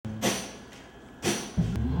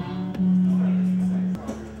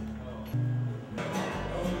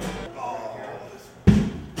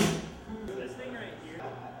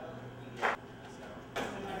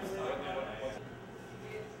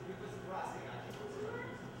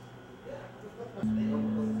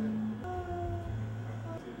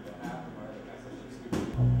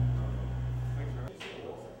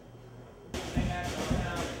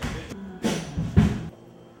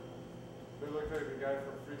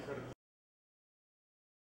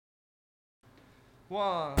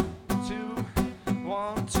1, 2,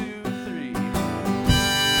 1, 2, 3.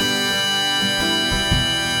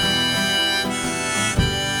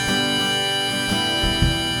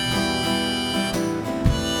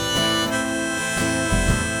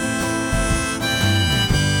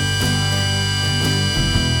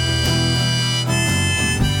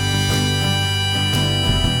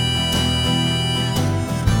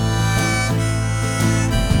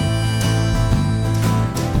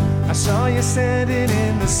 I saw you standing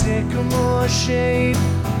in the sycamore shade,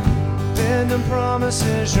 bending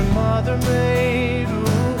promises your mother made.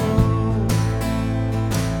 Ooh.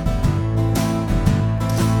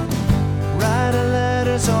 Writing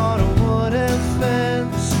letters on a wooden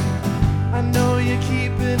fence. I know you're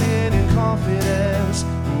keeping it in confidence.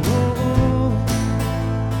 Ooh.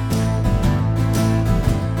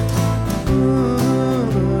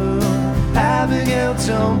 Ooh. Abigail,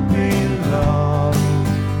 don't be lost.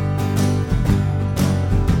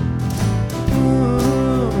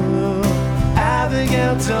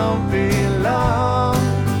 Abigail, don't be long.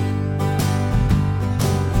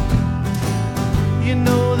 You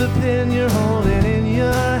know the pin you're holding in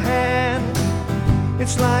your hand,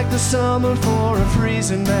 it's like the summer for a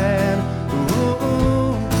freezing man.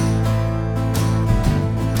 Ooh.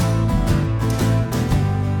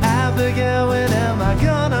 Abigail, when am I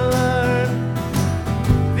gonna learn?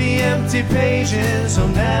 The empty pages will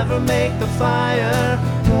never make the fire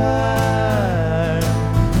burn.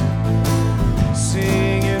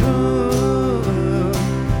 Singing, ooh,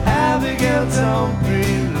 Abigail, don't be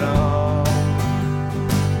long.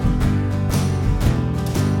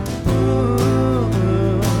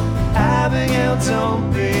 Ooh, Abigail,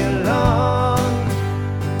 don't be long.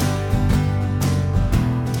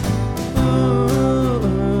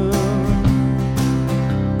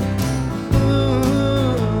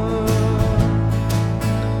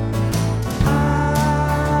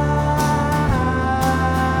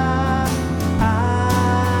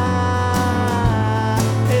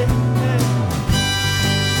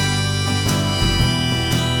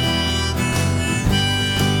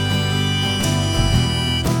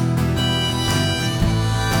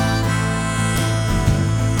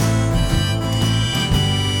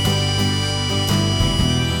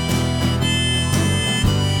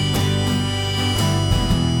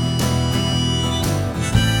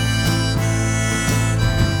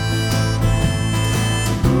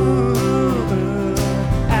 Ooh,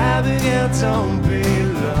 Abigail, don't be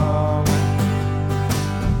long.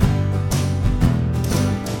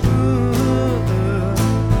 Ooh,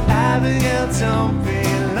 Abigail, don't be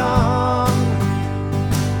long.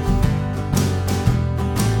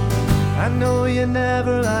 I know you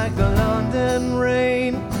never liked the London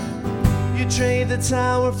rain. You trade the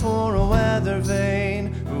tower for a weather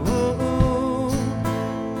vane. Ooh.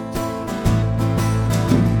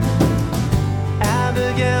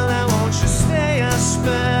 Abigail, I want you stay a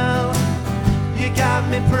spell. You got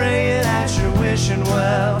me praying that you're wishing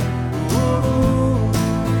well. Ooh.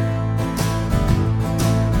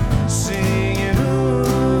 Singing,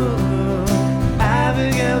 ooh,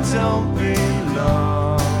 Abigail, don't be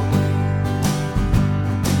long.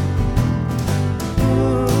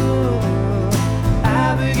 Ooh,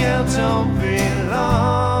 Abigail, don't be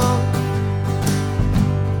long.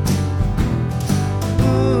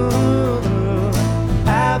 Ooh,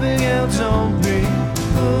 Abigail, don't be.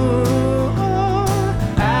 Ooh,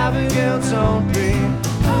 Abigail, don't be.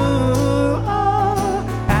 Ooh,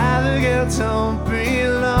 Abigail, don't be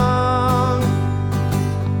long.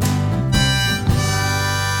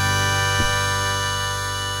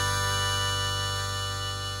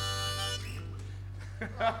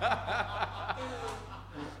 Ha ha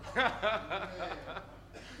ha ha.